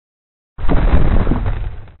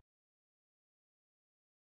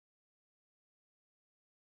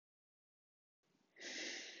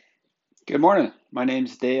Good morning. My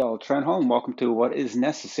name's Dale Trenholm. Welcome to What is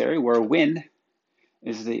Necessary, where win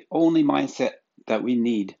is the only mindset that we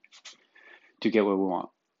need to get what we want.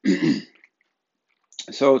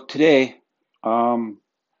 So today,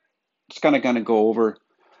 just kind of going to go over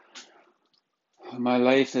my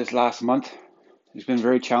life this last month. It's been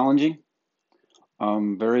very challenging,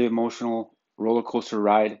 very emotional roller coaster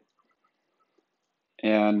ride,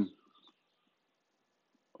 and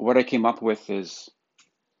what I came up with is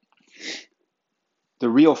the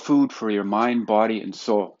real food for your mind, body, and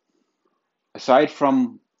soul. Aside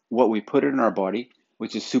from what we put in our body,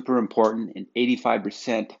 which is super important, and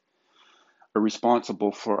 85% are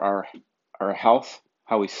responsible for our health,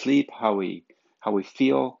 how we sleep, how we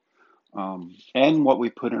feel, and what we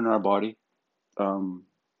put in our body. Um,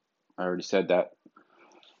 I already said that,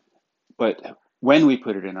 but when we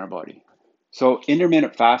put it in our body. So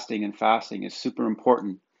intermittent fasting and fasting is super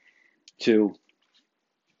important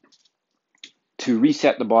to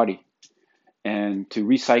reset the body and to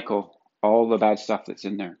recycle all the bad stuff that's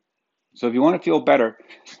in there. So if you want to feel better,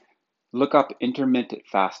 look up intermittent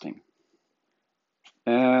fasting.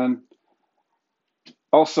 And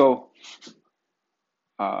also,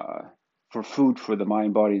 uh, for food for the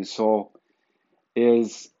mind, body, and soul,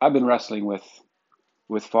 is I've been wrestling with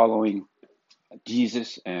following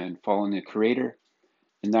Jesus and following the Creator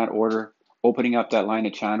in that order, opening up that line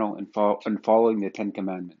of channel and following the Ten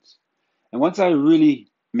Commandments. And once I really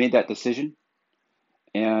made that decision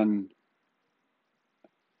and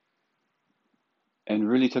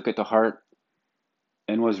really took it to heart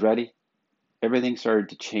and was ready, everything started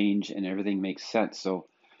to change and everything makes sense. So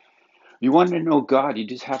if you want to know God, you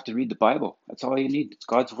just have to read the Bible. That's all you need. It's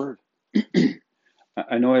God's word.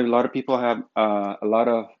 I know a lot of people have a lot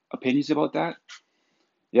of opinions about that.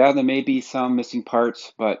 Yeah, there may be some missing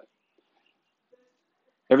parts, but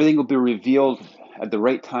everything will be revealed at the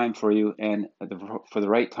right time for you and for the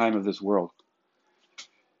right time of this world.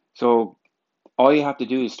 So all you have to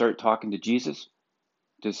do is start talking to Jesus.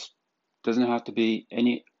 Just doesn't have to be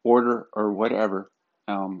any order or whatever.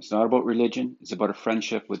 It's not about religion. It's about a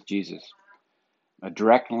friendship with Jesus. A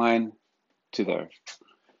direct line to there.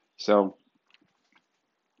 So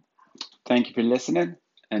thank you for listening,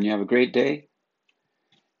 and you have a great day.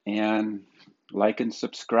 And like and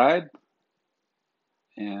subscribe,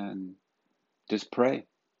 and just pray,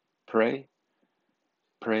 pray,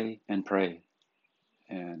 pray, and pray.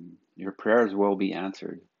 And your prayers will be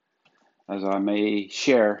answered, as I may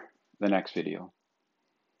share the next video.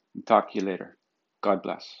 Talk to you later. God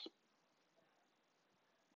bless.